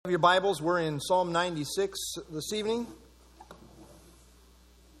Your Bibles, we're in Psalm 96 this evening.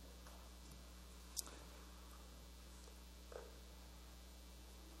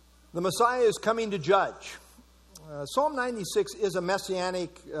 The Messiah is coming to judge. Psalm 96 is a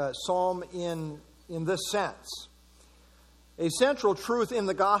messianic psalm in this sense. A central truth in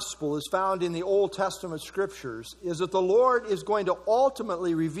the gospel is found in the Old Testament scriptures is that the Lord is going to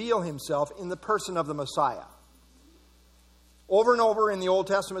ultimately reveal himself in the person of the Messiah. Over and over in the Old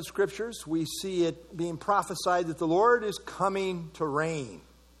Testament scriptures, we see it being prophesied that the Lord is coming to reign.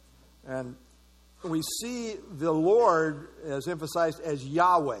 And we see the Lord as emphasized as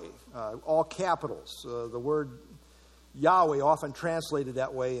Yahweh, all capitals. The word Yahweh often translated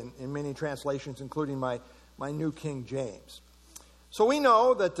that way in many translations, including my New King James. So we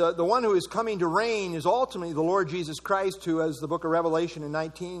know that the one who is coming to reign is ultimately the Lord Jesus Christ, who, as the book of Revelation in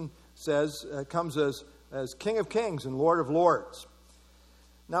 19 says, comes as King of Kings and Lord of Lords.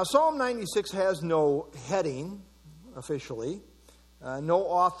 Now, Psalm 96 has no heading officially. No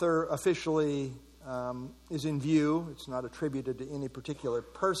author officially is in view. It's not attributed to any particular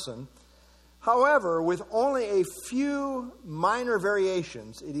person. However, with only a few minor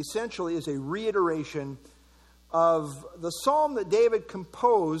variations, it essentially is a reiteration of the psalm that David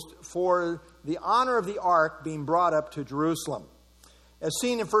composed for the honor of the ark being brought up to Jerusalem, as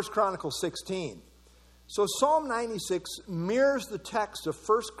seen in 1 Chronicles 16. So Psalm 96 mirrors the text of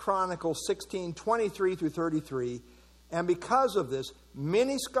 1 Chronicles 16, 23 through 33, and because of this,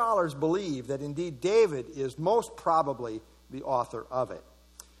 many scholars believe that indeed David is most probably the author of it.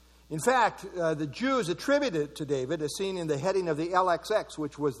 In fact, the Jews attribute it to David, as seen in the heading of the LXX,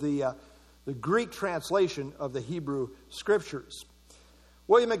 which was the Greek translation of the Hebrew Scriptures.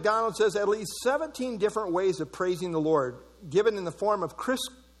 William MacDonald says at least 17 different ways of praising the Lord, given in the form of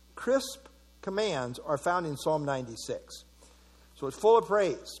crisp commands, are found in Psalm 96. So it's full of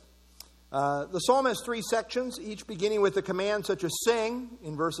praise. The psalm has three sections, each beginning with a command such as sing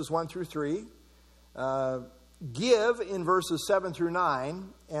in verses 1 through 3, give in verses 7 through 9,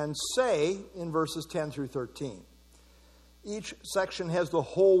 and say in verses 10 through 13. Each section has the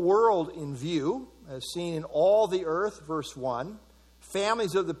whole world in view, as seen in all the earth, verse 1,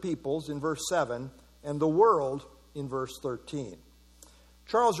 families of the peoples in verse 7, and the world in verse 13.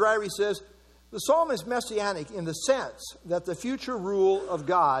 Charles Ryrie says, the psalm is messianic in the sense that the future rule of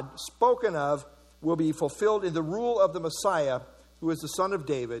God spoken of will be fulfilled in the rule of the Messiah, who is the Son of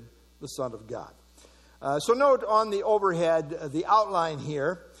David, the Son of God. So note on the overhead the outline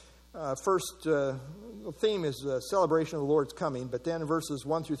here. First, the theme is the celebration of the Lord's coming, but then in verses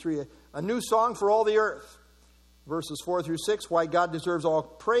 1 through 3, a new song for all the earth. Verses 4 through 6, why God deserves all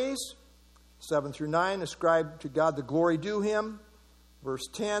praise. 7 through 9, ascribe to God the glory due him. Verse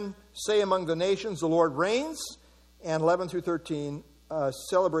 10, say among the nations, the Lord reigns. And 11 through 13, a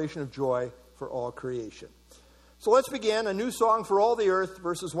celebration of joy for all creation. So let's begin, a new song for all the earth,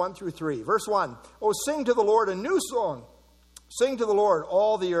 verses 1 through 3. Verse 1, oh, sing to the Lord a new song. Sing to the Lord,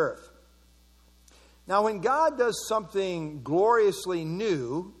 all the earth. Now, when God does something gloriously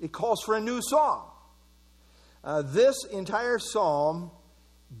new, it calls for a new song. This entire psalm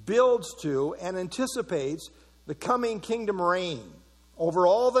builds to and anticipates the coming kingdom reign over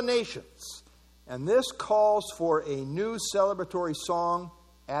all the nations. And this calls for a new celebratory song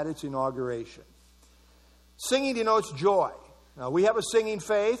at its inauguration. Singing denotes joy. We have a singing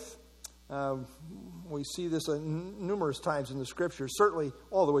faith. We see this numerous times in the Scriptures, certainly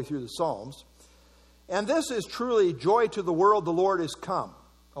all the way through the Psalms. And this is truly joy to the world, the Lord is come.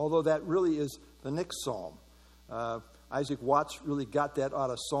 Although that really is the next psalm. Isaac Watts really got that out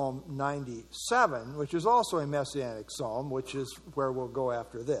of Psalm 97, which is also a messianic psalm, which is where we'll go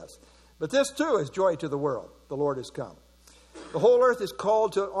after this. But this too is joy to the world, the Lord is come. The whole earth is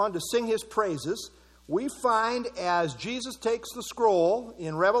called on to sing his praises. We find as Jesus takes the scroll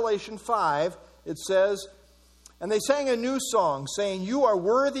in Revelation 5, it says, and they sang a new song, saying, you are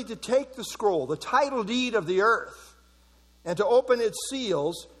worthy to take the scroll, the title deed of the earth, and to open its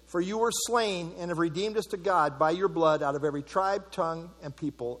seals, for you were slain and have redeemed us to God by your blood out of every tribe, tongue, and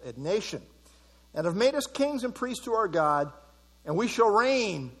people and nation, and have made us kings and priests to our God, and we shall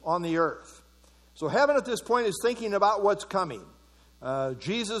reign on the earth. So heaven at this point is thinking about what's coming.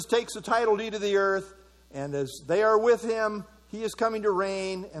 Jesus takes the title deed of the earth, and as they are with him, he is coming to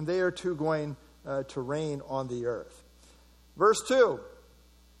reign, and they are too going to reign on the earth. Verse 2,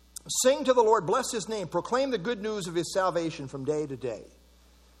 sing to the Lord, bless his name, proclaim the good news of his salvation from day to day.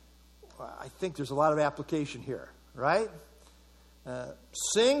 I think there's a lot of application here, right?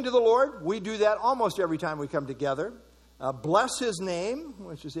 Sing to the Lord. We do that almost every time we come together. Bless his name,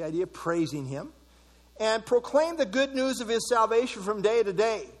 which is the idea of praising him. And proclaim the good news of his salvation from day to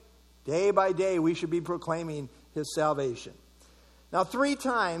day. Day by day, we should be proclaiming his salvation. Now, 3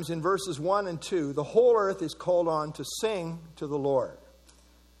 times in verses 1 and 2, the whole earth is called on to sing to the Lord.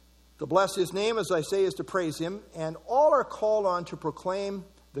 To bless his name, as I say, is to praise him, and all are called on to proclaim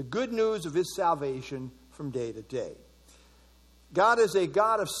the good news of his salvation from day to day. God is a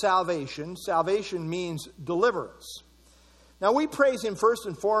God of salvation. Salvation means deliverance. Now, we praise him first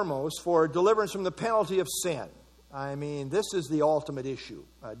and foremost for deliverance from the penalty of sin. I mean, this is the ultimate issue,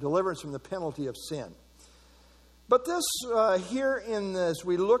 deliverance from the penalty of sin. But this, here in this,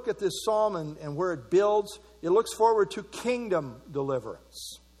 we look at this psalm and where it builds, it looks forward to kingdom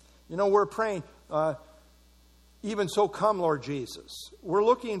deliverance. You know, we're praying, even so come, Lord Jesus. We're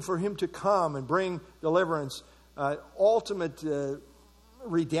looking for him to come and bring deliverance, ultimate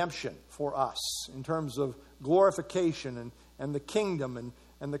redemption for us in terms of glorification and the kingdom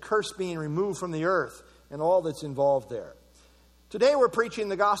and the curse being removed from the earth and all that's involved there. Today we're preaching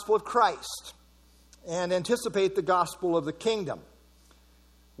the gospel of Christ and anticipate the gospel of the kingdom.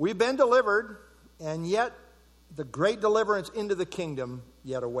 We've been delivered, and yet the great deliverance into the kingdom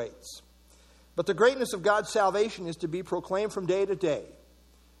yet awaits. But the greatness of God's salvation is to be proclaimed from day to day.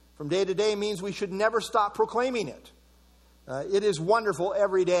 From day to day means we should never stop proclaiming it. It is wonderful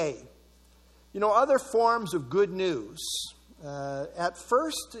every day. You know, other forms of good news, at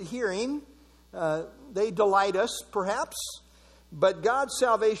first hearing, they delight us, perhaps, but God's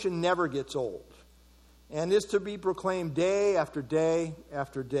salvation never gets old and is to be proclaimed day after day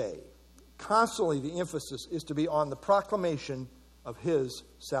after day. Constantly, the emphasis is to be on the proclamation of his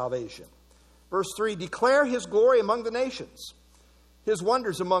salvation. Verse 3, declare his glory among the nations, his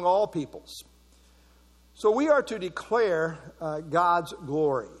wonders among all peoples. So we are to declare God's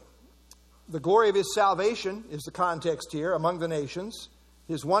glory. The glory of his salvation is the context here, among the nations,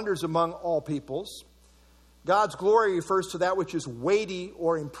 his wonders among all peoples. God's glory refers to that which is weighty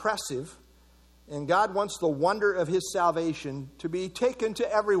or impressive, and God wants the wonder of his salvation to be taken to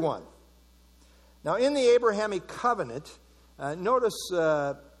everyone. Now, in the Abrahamic covenant, notice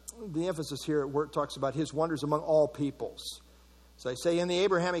the emphasis here where it talks about his wonders among all peoples. So I say in the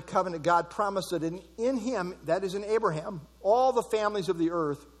Abrahamic covenant, God promised that in him, that is in Abraham, all the families of the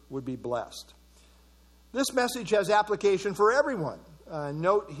earth would be blessed. This message has application for everyone.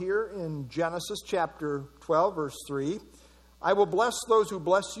 Note here in Genesis chapter 12, verse 3, I will bless those who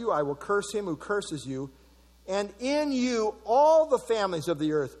bless you, I will curse him who curses you, and in you all the families of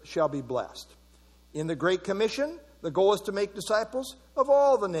the earth shall be blessed. In the Great Commission, the goal is to make disciples of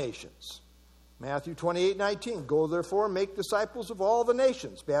all the nations. Matthew 28:19, go therefore and make disciples of all the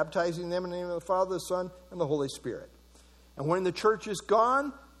nations, baptizing them in the name of the Father, the Son, and the Holy Spirit. And when the church is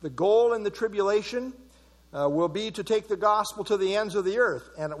gone, the goal in the tribulation will be to take the gospel to the ends of the earth,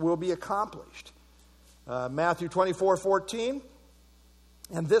 and it will be accomplished. Matthew 24:14,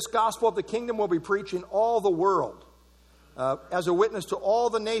 and this gospel of the kingdom will be preached in all the world as a witness to all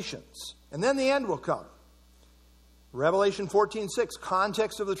the nations. And then the end will come. Revelation 14:6,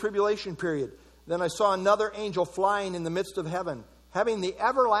 context of the tribulation period. Then I saw another angel flying in the midst of heaven, having the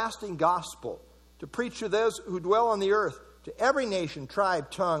everlasting gospel to preach to those who dwell on the earth, to every nation,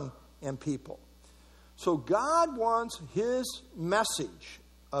 tribe, tongue, and people. So God wants his message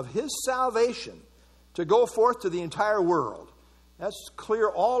of his salvation to go forth to the entire world. That's clear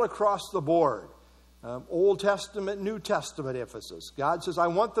all across the board. Old Testament, New Testament emphasis. God says, I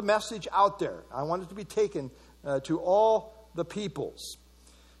want the message out there. I want it to be taken to all the peoples.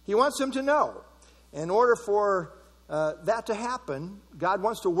 He wants them to know. In order for that to happen, God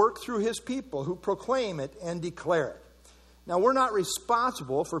wants to work through his people who proclaim it and declare it. Now, we're not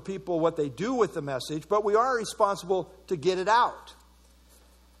responsible for people what they do with the message, but we are responsible to get it out.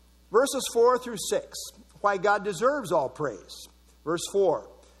 Verses 4 through 6, why God deserves all praise. Verse 4,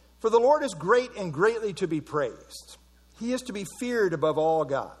 for the Lord is great and greatly to be praised. He is to be feared above all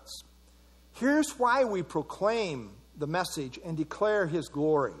gods. Here's why we proclaim the message and declare his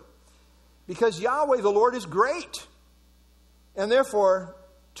glory. Because Yahweh, the Lord, is great, and therefore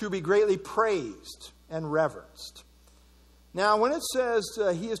to be greatly praised and reverenced. Now, when it says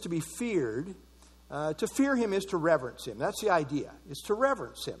he is to be feared, to fear him is to reverence him. That's the idea, is to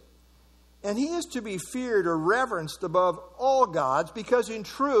reverence him. And he is to be feared or reverenced above all gods because in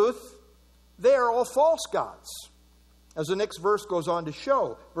truth, they are all false gods. As the next verse goes on to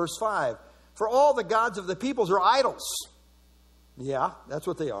show, verse 5, for all the gods of the peoples are idols. Yeah, that's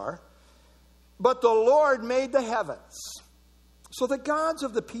what they are. But the Lord made the heavens. So the gods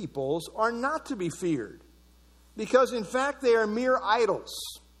of the peoples are not to be feared, because in fact they are mere idols.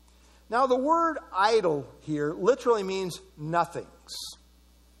 Now the word idol here literally means nothings.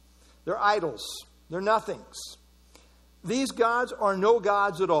 They're idols. They're nothings. These gods are no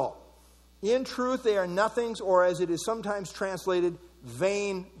gods at all. In truth, they are nothings, or as it is sometimes translated,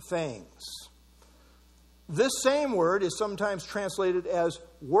 vain things. This same word is sometimes translated as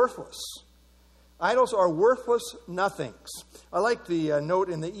worthless. Idols are worthless nothings. I like the note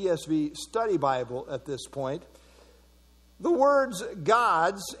in the ESV Study Bible at this point. The words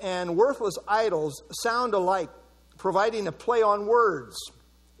gods and worthless idols sound alike, providing a play on words.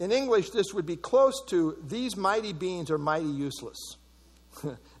 In English, this would be close to, these mighty beings are mighty useless.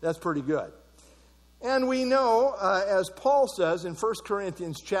 That's pretty good. And we know, as Paul says in 1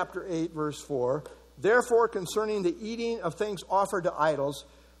 Corinthians chapter 8, verse 4, therefore concerning the eating of things offered to idols,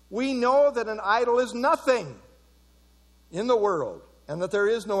 we know that an idol is nothing in the world, and that there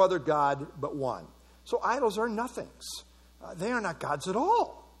is no other God but one. So idols are nothings. They are not gods at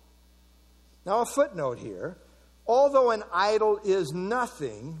all. Now a footnote here. Although an idol is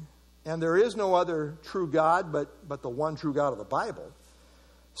nothing, and there is no other true God but the one true God of the Bible,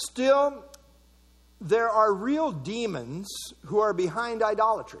 still there are real demons who are behind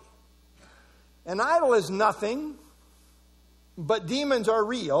idolatry. An idol is nothing, but demons are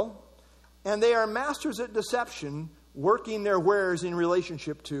real, and they are masters at deception, working their wares in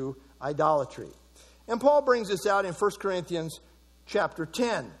relationship to idolatry. And Paul brings this out in 1 Corinthians chapter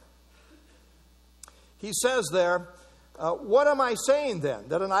 10. He says there, what am I saying then?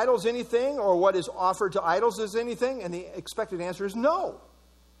 That an idol is anything, or what is offered to idols is anything? And the expected answer is no.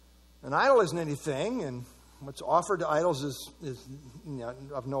 An idol isn't anything, and what's offered to idols is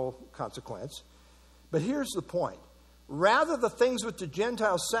of no consequence. But here's the point. Rather, the things which the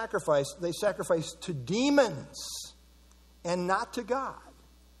Gentiles sacrifice, they sacrifice to demons and not to God.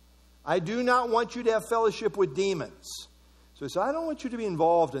 I do not want you to have fellowship with demons. So he said, I don't want you to be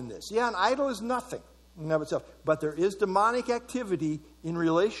involved in this. Yeah, an idol is nothing in and of itself, but there is demonic activity in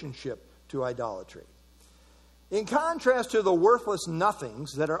relationship to idolatry. In contrast to the worthless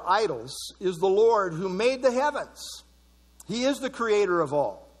nothings that are idols is the Lord who made the heavens. He is the creator of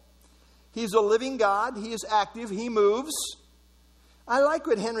all. He's a living God. He is active. He moves. I like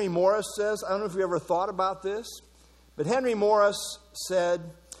what Henry Morris says. I don't know if you ever thought about this, but Henry Morris said,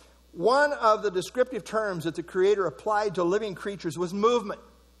 one of the descriptive terms that the Creator applied to living creatures was movement.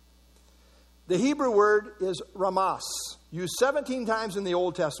 The Hebrew word is ramas, used 17 times in the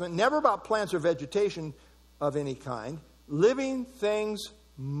Old Testament, never about plants or vegetation of any kind. Living things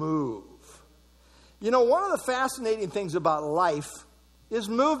move. You know, one of the fascinating things about life is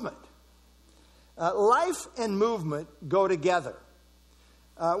movement. Life and movement go together.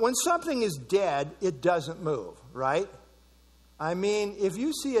 When something is dead, it doesn't move, right? I mean, if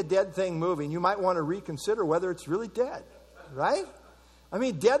you see a dead thing moving, you might want to reconsider whether it's really dead, right? I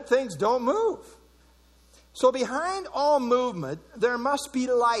mean, dead things don't move. So behind all movement, there must be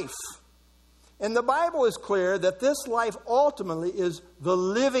life. And the Bible is clear that this life ultimately is the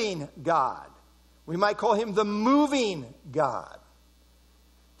living God. We might call him the moving God.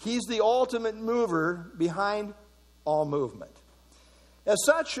 He's the ultimate mover behind all movement. As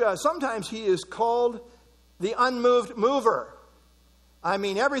such, sometimes he is called the unmoved mover. I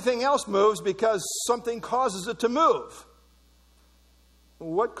mean, everything else moves because something causes it to move.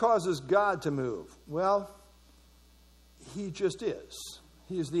 What causes God to move? Well, he just is.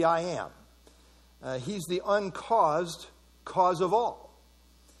 He is the I am. He's the uncaused cause of all.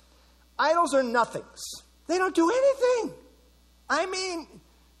 Idols are nothings. They don't do anything. I mean,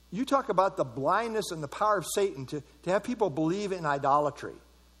 you talk about the blindness and the power of Satan to have people believe in idolatry.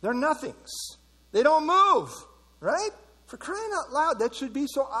 They're nothings. They don't move, right? For crying out loud, that should be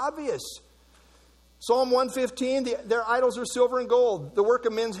so obvious. Psalm 115, their idols are silver and gold, the work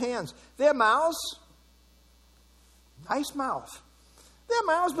of men's hands. They have mouths. Nice mouth. They have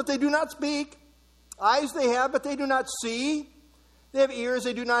mouths, but they do not speak. Eyes they have, but they do not see. They have ears,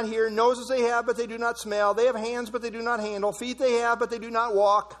 they do not hear. Noses they have, but they do not smell. They have hands, but they do not handle. Feet they have, but they do not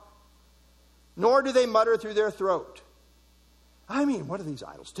walk. Nor do they mutter through their throat. I mean, what do these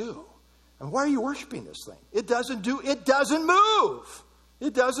idols do? And why are you worshiping this thing? It doesn't move.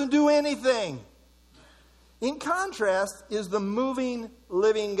 It doesn't do anything. In contrast is the moving,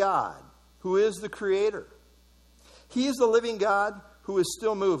 living God, who is the Creator. He is the living God who is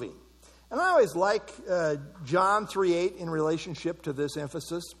still moving. And I always like John 3:8 in relationship to this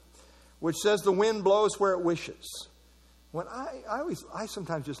emphasis, which says the wind blows where it wishes. When I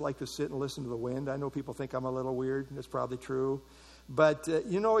sometimes just like to sit and listen to the wind. I know people think I'm a little weird, and it's probably true. But,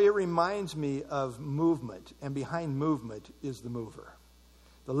 it reminds me of movement, and behind movement is the mover,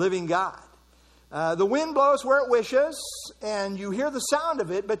 the living God. The wind blows where it wishes, and you hear the sound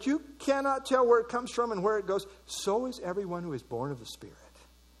of it, but you cannot tell where it comes from and where it goes. So is everyone who is born of the Spirit.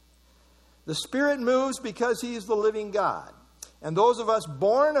 The Spirit moves because he is the living God. And those of us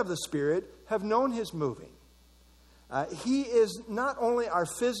born of the Spirit have known his moving. He is not only our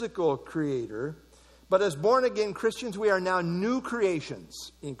physical creator, but as born-again Christians, we are now new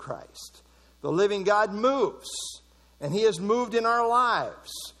creations in Christ. The living God moves, and he has moved in our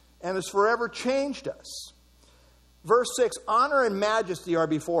lives and has forever changed us. Verse 6, honor and majesty are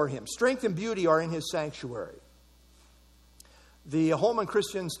before him. Strength and beauty are in his sanctuary. The Holman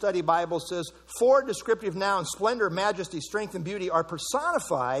Christian Study Bible says, four descriptive nouns, splendor, majesty, strength, and beauty, are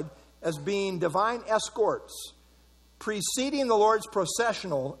personified as being divine escorts preceding the Lord's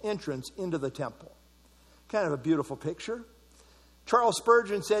processional entrance into the temple. Kind of a beautiful picture. Charles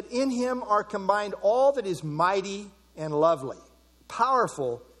Spurgeon said, in him are combined all that is mighty and lovely,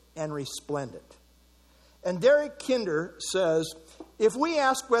 powerful and resplendent. And Derek Kinder says, if we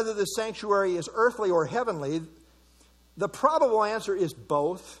ask whether the sanctuary is earthly or heavenly, the probable answer is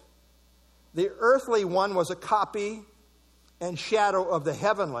both. The earthly one was a copy and shadow of the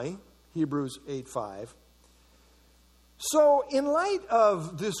heavenly, Hebrews 8:5. So in light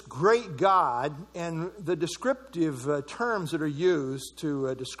of this great God and the descriptive terms that are used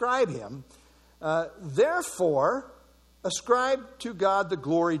to describe him, therefore, ascribe to God the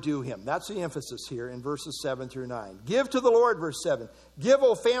glory due him. That's the emphasis here in verses 7 through 9. Give to the Lord, verse 7. Give,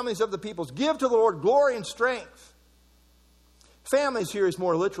 O families of the peoples. Give to the Lord glory and strength. Families here is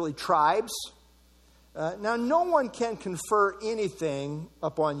more literally tribes. Now, no one can confer anything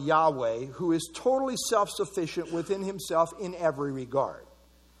upon Yahweh, who is totally self-sufficient within himself in every regard.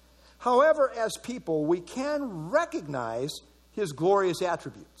 However, as people, we can recognize his glorious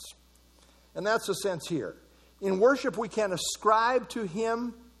attributes. And that's the sense here. In worship, we can ascribe to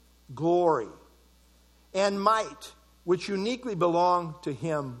him glory and might, which uniquely belong to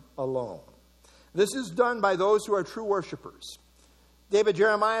him alone. This is done by those who are true worshipers. David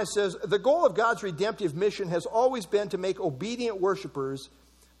Jeremiah says, the goal of God's redemptive mission has always been to make obedient worshipers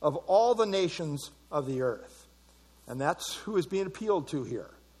of all the nations of the earth. And that's who is being appealed to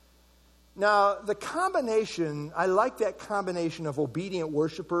here. Now, the combination, I like that combination of obedient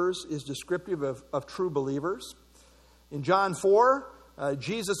worshipers is descriptive of true believers. In John 4,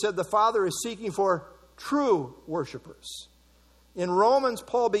 Jesus said the Father is seeking for true worshipers. In Romans,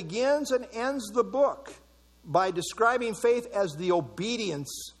 Paul begins and ends the book by describing faith as the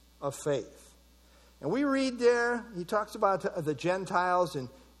obedience of faith. And we read there, he talks about the Gentiles in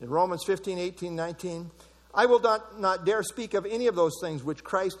Romans 15, 18, 19. I will not dare speak of any of those things which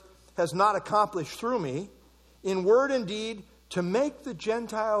Christ has not accomplished through me, in word and deed, to make the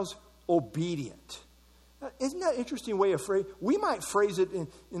Gentiles obedient. Isn't that an interesting way of phrase? We might phrase it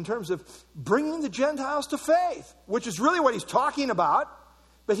in terms of bringing the Gentiles to faith, which is really what he's talking about.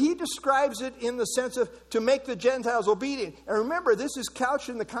 But he describes it in the sense of to make the Gentiles obedient. And remember, this is couched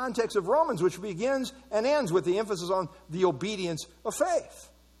in the context of Romans, which begins and ends with the emphasis on the obedience of faith.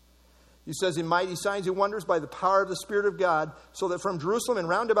 He says, in mighty signs and wonders by the power of the Spirit of God, so that from Jerusalem and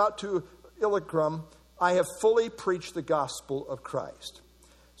round about to Illyricum, I have fully preached the gospel of Christ.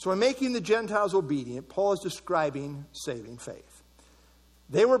 So in making the Gentiles obedient, Paul is describing saving faith.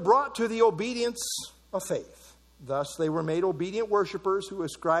 They were brought to the obedience of faith. Thus, they were made obedient worshipers who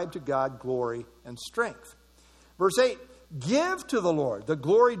ascribe to God glory and strength. Verse 8, give to the Lord the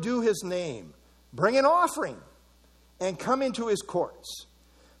glory due his name. Bring an offering and come into his courts.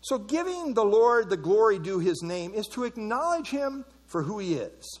 So giving the Lord the glory due his name is to acknowledge him for who he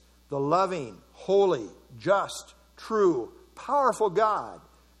is, the loving, holy, just, true, powerful God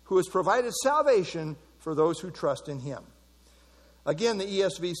who has provided salvation for those who trust in him. Again, the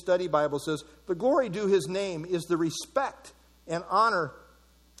ESV Study Bible says, the glory due his name is the respect and honor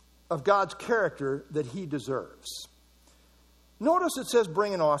of God's character that he deserves. Notice it says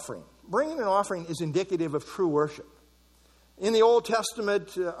bring an offering. Bringing an offering is indicative of true worship. In the Old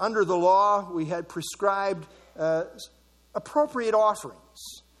Testament, under the law, we had prescribed appropriate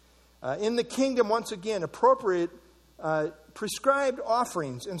offerings. In the kingdom, once again, appropriate prescribed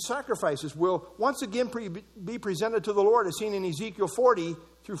offerings and sacrifices will once again be presented to the Lord, as seen in Ezekiel 40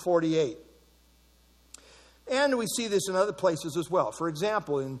 through 48. And we see this in other places as well. For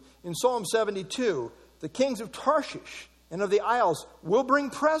example, in Psalm 72, the kings of Tarshish and of the isles will bring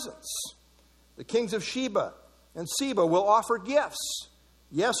presents. The kings of Sheba and Seba will offer gifts.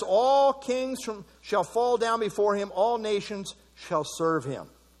 Yes, all kings shall fall down before him. All nations shall serve him.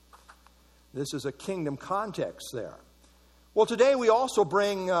 This is a kingdom context there. Well, today we also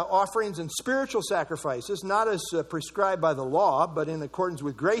bring offerings and spiritual sacrifices, not as prescribed by the law, but in accordance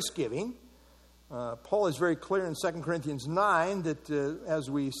with grace giving. Paul is very clear in 2 Corinthians 9 that as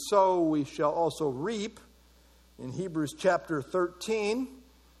we sow, we shall also reap. In Hebrews chapter 13,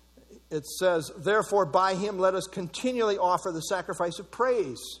 it says, therefore by him let us continually offer the sacrifice of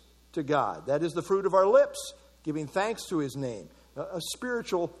praise to God. That is the fruit of our lips, giving thanks to his name. A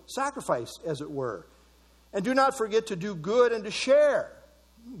spiritual sacrifice, as it were. And do not forget to do good and to share,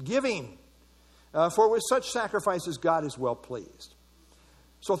 giving. For with such sacrifices God is well pleased.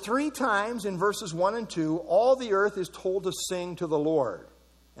 So 3 times in verses 1 and 2, all the earth is told to sing to the Lord.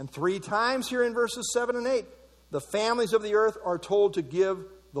 And 3 times here in verses 7 and 8, the families of the earth are told to give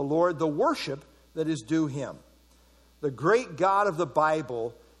the Lord the worship that is due him. The great God of the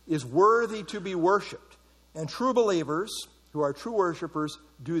Bible is worthy to be worshipped. And true believers, who are true worshipers,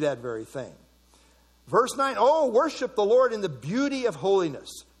 do that very thing. Verse 9, oh, worship the Lord in the beauty of holiness.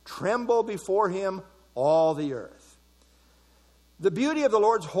 Tremble before him, all the earth. The beauty of the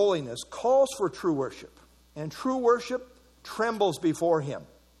Lord's holiness calls for true worship. And true worship trembles before him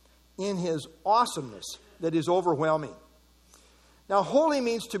in his awesomeness that is overwhelming. Now, holy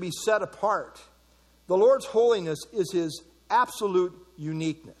means to be set apart. The Lord's holiness is his absolute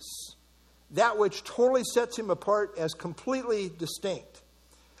uniqueness. That which totally sets him apart as completely distinct.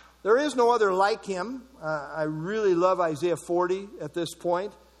 There is no other like him. I really love Isaiah 40 at this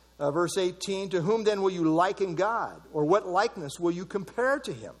point. Verse 18, to whom then will you liken God? Or what likeness will you compare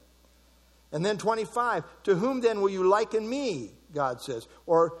to him? And then 25, to whom then will you liken me? God says.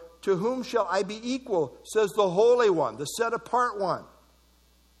 Or to whom shall I be equal? Says the Holy One, the set apart one.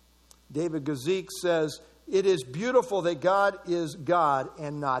 David Guzik says, it is beautiful that God is God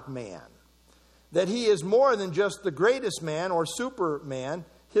and not man. That he is more than just the greatest man or superman.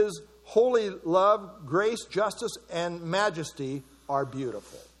 His holy love, grace, justice, and majesty are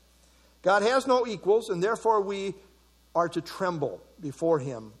beautiful. God has no equals, and therefore we are to tremble before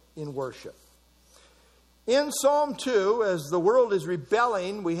him in worship. In Psalm 2, as the world is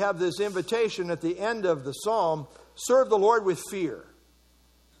rebelling, we have this invitation at the end of the psalm, serve the Lord with fear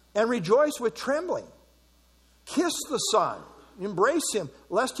and rejoice with trembling. Kiss the Son, embrace him,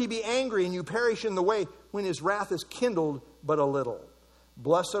 lest he be angry and you perish in the way when his wrath is kindled but a little.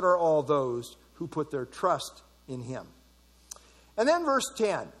 Blessed are all those who put their trust in him. And then verse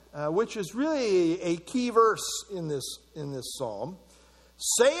 10, which is really a key verse in this psalm.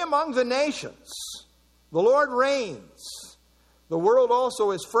 Say among the nations, the Lord reigns. The world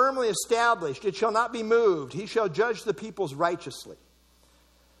also is firmly established. It shall not be moved. He shall judge the peoples righteously.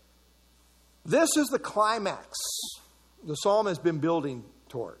 This is the climax the psalm has been building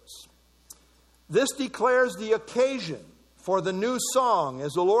towards. This declares the occasion for the new song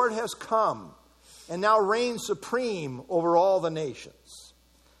as the Lord has come and now reigns supreme over all the nations.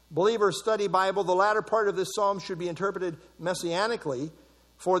 Believers study Bible. The latter part of this psalm should be interpreted messianically,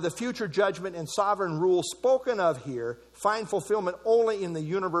 for the future judgment and sovereign rule spoken of here find fulfillment only in the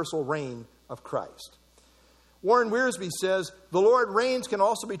universal reign of Christ. Warren Wiersbe says, the Lord reigns can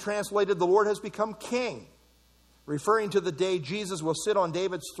also be translated, the Lord has become king, referring to the day Jesus will sit on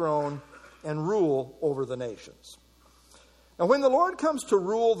David's throne and rule over the nations. Now, when the Lord comes to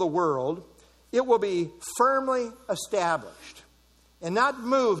rule the world, it will be firmly established and not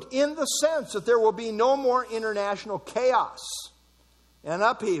moved, in the sense that there will be no more international chaos and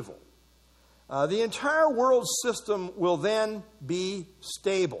upheaval. The entire world system will then be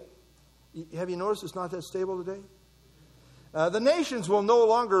stable. Have you noticed it's not that stable today? The nations will no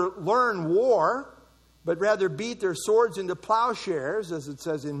longer learn war, but rather beat their swords into plowshares, as it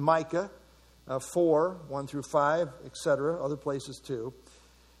says in Micah 4, 1 through 5, etc., other places too.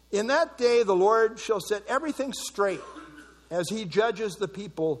 In that day the Lord shall set everything straight as he judges the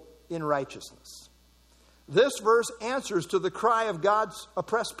people in righteousness. This verse answers to the cry of God's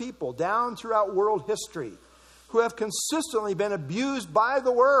oppressed people down throughout world history, who have consistently been abused by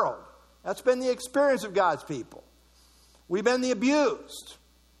the world. That's been the experience of God's people. We've been the abused.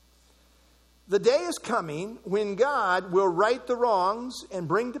 The day is coming when God will right the wrongs and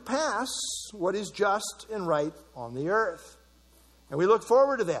bring to pass what is just and right on the earth. And we look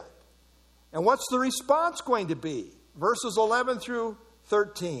forward to that. And what's the response going to be? Verses 11 through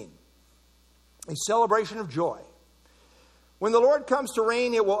 13. A celebration of joy. When the Lord comes to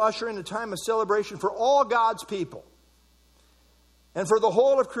reign, it will usher in a time of celebration for all God's people and for the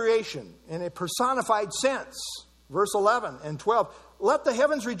whole of creation in a personified sense. Verse 11 and 12. Let the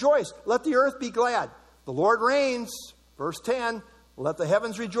heavens rejoice. Let the earth be glad. The Lord reigns. Verse 10. Let the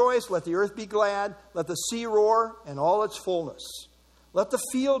heavens rejoice. Let the earth be glad. Let the sea roar and all its fullness. Let the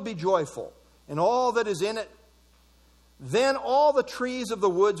field be joyful and all that is in it. Then all the trees of the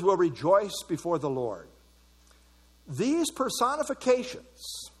woods will rejoice before the Lord. These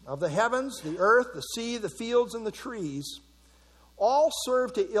personifications of the heavens, the earth, the sea, the fields, and the trees all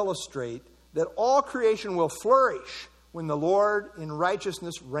serve to illustrate that all creation will flourish when the Lord in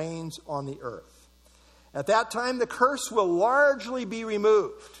righteousness reigns on the earth. At that time, the curse will largely be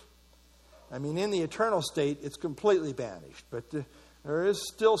removed. I mean, in the eternal state, it's completely banished. But there is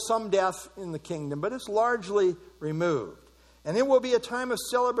still some death in the kingdom, but it's largely removed. And it will be a time of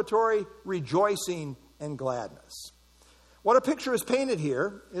celebratory rejoicing and gladness. What a picture is painted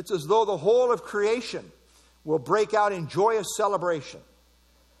here. It's as though the whole of creation will break out in joyous celebration.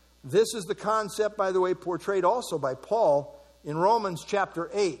 This is the concept, by the way, portrayed also by Paul in Romans chapter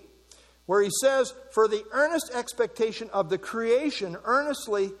 8, where he says, "For the earnest expectation of the creation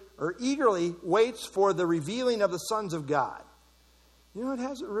earnestly or eagerly waits for the revealing of the sons of God." You know, it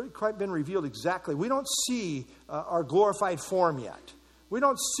hasn't really quite been revealed exactly. We don't see our glorified form yet. We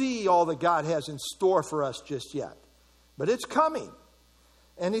don't see all that God has in store for us just yet. But it's coming.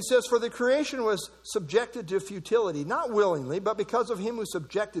 And he says, "For the creation was subjected to futility, not willingly, but because of him who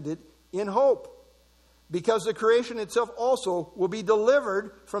subjected it in hope. Because the creation itself also will be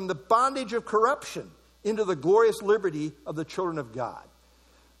delivered from the bondage of corruption into the glorious liberty of the children of God."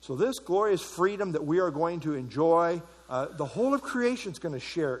 So this glorious freedom that we are going to enjoy, the whole of creation is going to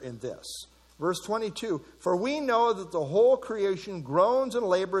share in this. Verse 22, "For we know that the whole creation groans and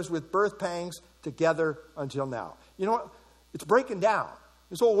labors with birth pangs together until now." You know what? It's breaking down.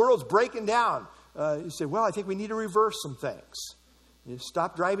 This whole world's breaking down. You say, well, I think we need to reverse some things. You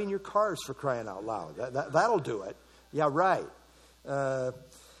stop driving your cars, for crying out loud. That'll do it. Yeah, right.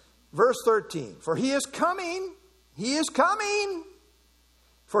 Verse 13, "For he is coming. He is coming.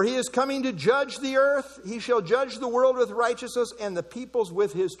 For he is coming to judge the earth. He shall judge the world with righteousness and the peoples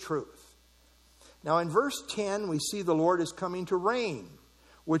with his truth." Now in verse 10, we see the Lord is coming to reign,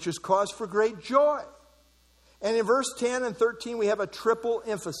 which is cause for great joy. And in verse 10 and 13, we have a triple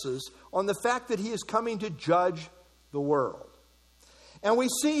emphasis on the fact that he is coming to judge the world. And we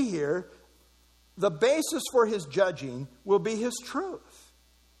see here the basis for his judging will be his truth.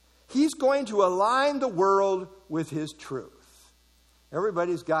 He's going to align the world with his truth.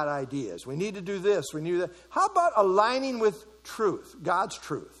 Everybody's got ideas. We need to do this. We need that. How about aligning with truth, God's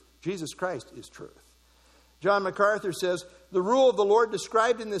truth? Jesus Christ is truth. John MacArthur says, "The rule of the Lord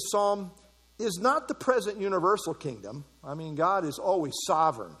described in this psalm is not the present universal kingdom." I mean, God is always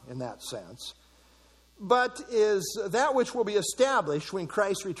sovereign in that sense. "But is that which will be established when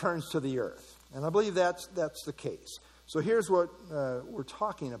Christ returns to the earth." And I believe that's the case. So here's what we're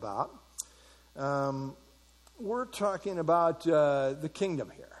talking about. We're talking about the kingdom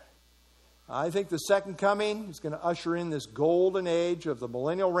here. I think the second coming is going to usher in this golden age of the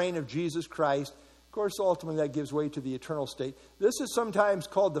millennial reign of Jesus Christ. Of course, ultimately that gives way to the eternal state. This is sometimes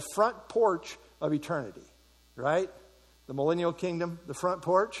called the front porch of eternity, right? The millennial kingdom, the front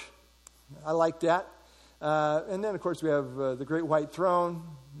porch. I like that. And then, of course, we have the great white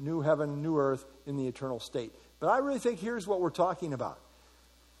throne, new heaven, new earth in the eternal state. But I really think here's what we're talking about.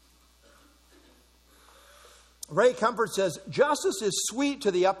 Ray Comfort says, "Justice is sweet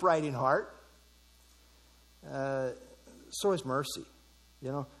to the upright in heart. So is mercy."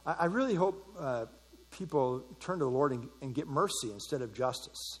 You know, I really hope people turn to the Lord and get mercy instead of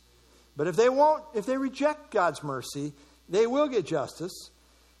justice. But if they reject God's mercy, they will get justice.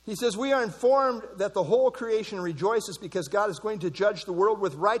 He says, "We are informed that the whole creation rejoices because God is going to judge the world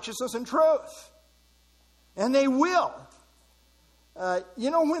with righteousness and truth." And they will.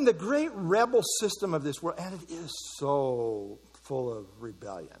 When the great rebel system of this world, and it is so full of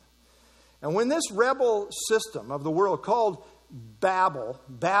rebellion, and when this rebel system of the world called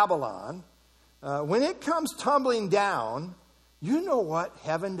Babylon, when it comes tumbling down, you know what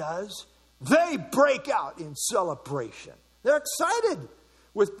heaven does? They break out in celebration. They're excited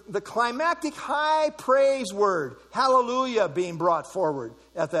with the climactic high praise word, hallelujah, being brought forward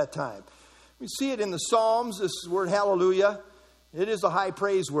at that time. We see it in the Psalms, this word hallelujah. It is a high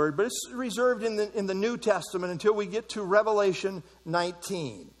praise word, but it's reserved in the New Testament until we get to Revelation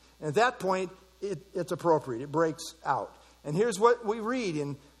 19. And at that point, it's appropriate. It breaks out. And here's what we read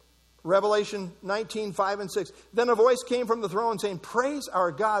in Revelation 19, 5 and 6. "Then a voice came from the throne saying, 'Praise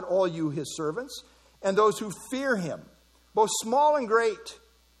our God, all you his servants, and those who fear him, both small and great.'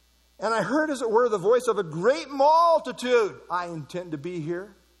 And I heard, as it were, the voice of a great multitude." I intend to be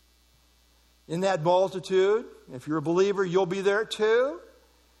here in that multitude. If you're a believer, you'll be there too.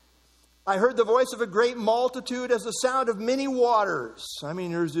 "I heard the voice of a great multitude as the sound of many waters." I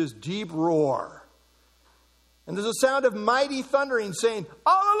mean, there's this deep roar. "And there's a sound of mighty thundering, saying,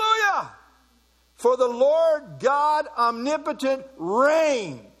 'Hallelujah! For the Lord God omnipotent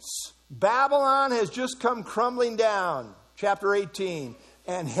reigns.'" Babylon has just come crumbling down, chapter 18,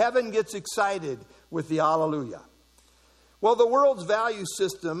 and heaven gets excited with the hallelujah. Well, the world's value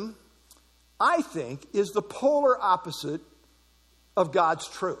system I think, is the polar opposite of God's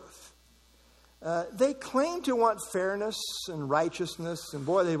truth. They claim to want fairness and righteousness, and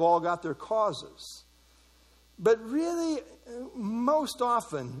boy, they've all got their causes. But really, most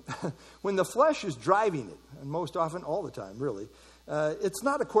often, when the flesh is driving it, and most often, all the time, really, it's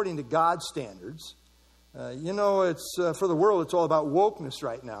not according to God's standards. It's for the world, it's all about wokeness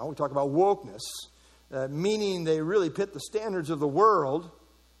right now. We talk about wokeness, meaning they really pit the standards of the world,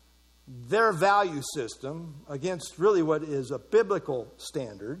 their value system, against really what is a biblical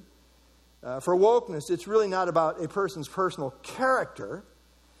standard. For wokeness, it's really not about a person's personal character.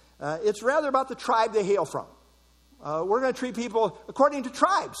 It's rather about the tribe they hail from. We're going to treat people according to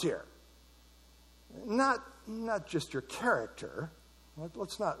tribes here. Not just your character.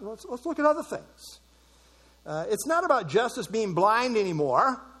 Let's look at other things. It's not about justice being blind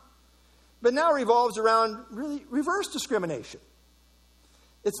anymore, but now revolves around really reverse discrimination.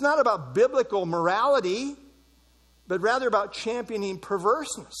 It's not about biblical morality, but rather about championing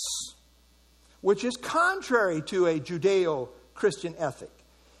perverseness, which is contrary to a Judeo-Christian ethic.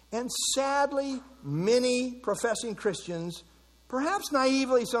 And sadly, many professing Christians, perhaps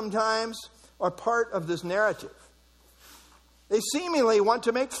naively sometimes, are part of this narrative. They seemingly want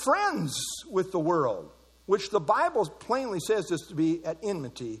to make friends with the world, which the Bible plainly says is to be at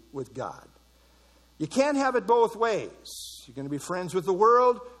enmity with God. You can't have it both ways. You're going to be friends with the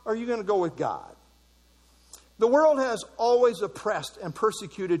world, or you're going to go with God. The world has always oppressed and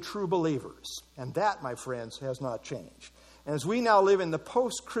persecuted true believers, and that, my friends, has not changed. And as we now live in the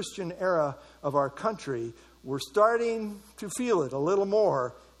post-Christian era of our country, we're starting to feel it a little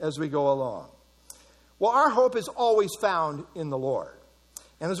more as we go along. Well, our hope is always found in the Lord.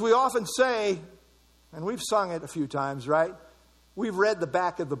 And as we often say, and we've sung it a few times, right? We've read the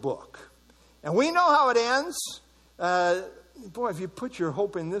back of the book. And we know how it ends. Boy, if you put your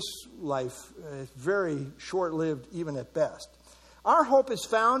hope in this life, it's very short-lived even at best. Our hope is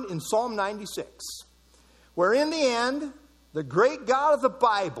found in Psalm 96, where in the end, the great God of the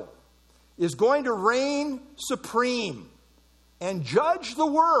Bible is going to reign supreme and judge the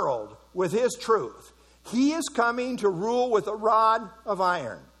world with his truth. He is coming to rule with a rod of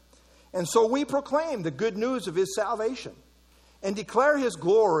iron. And so we proclaim the good news of his salvation and declare his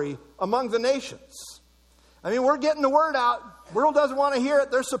glory among the nations. I mean, we're getting the word out. The world doesn't want to hear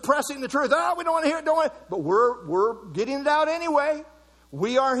it. They're suppressing the truth. We don't want to hear it. Don't want it. But we're getting it out anyway.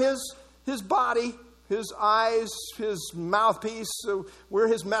 We are his body, his eyes, his mouthpiece. So we're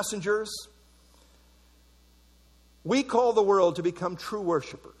his messengers. We call the world to become true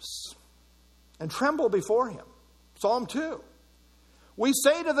worshipers and tremble before him. Psalm 2. We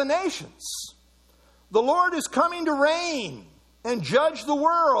say to the nations, the Lord is coming to reign and judge the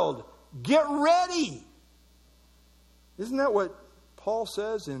world. Get ready. Isn't that what Paul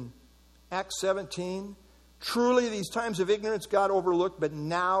says in Acts 17? Truly these times of ignorance God overlooked, but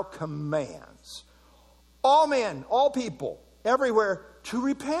now commands all men, all people, everywhere to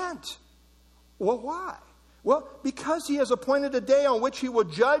repent. Well, why? Well, because he has appointed a day on which he will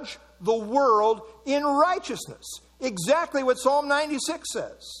judge the world in righteousness. Exactly what Psalm 96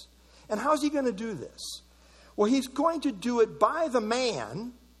 says. And how's he going to do this? Well, he's going to do it by the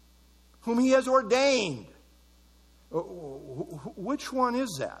man whom he has ordained. Which one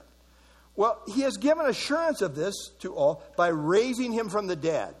is that? Well, he has given assurance of this to all by raising him from the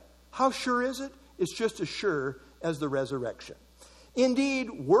dead. How sure is it? It's just as sure as the resurrection. Indeed,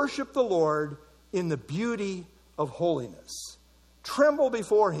 worship the Lord in the beauty of holiness. Tremble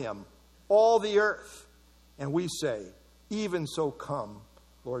before him, all the earth. And we say, even so come,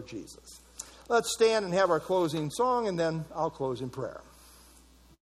 Lord Jesus. Let's stand and have our closing song, and then I'll close in prayer.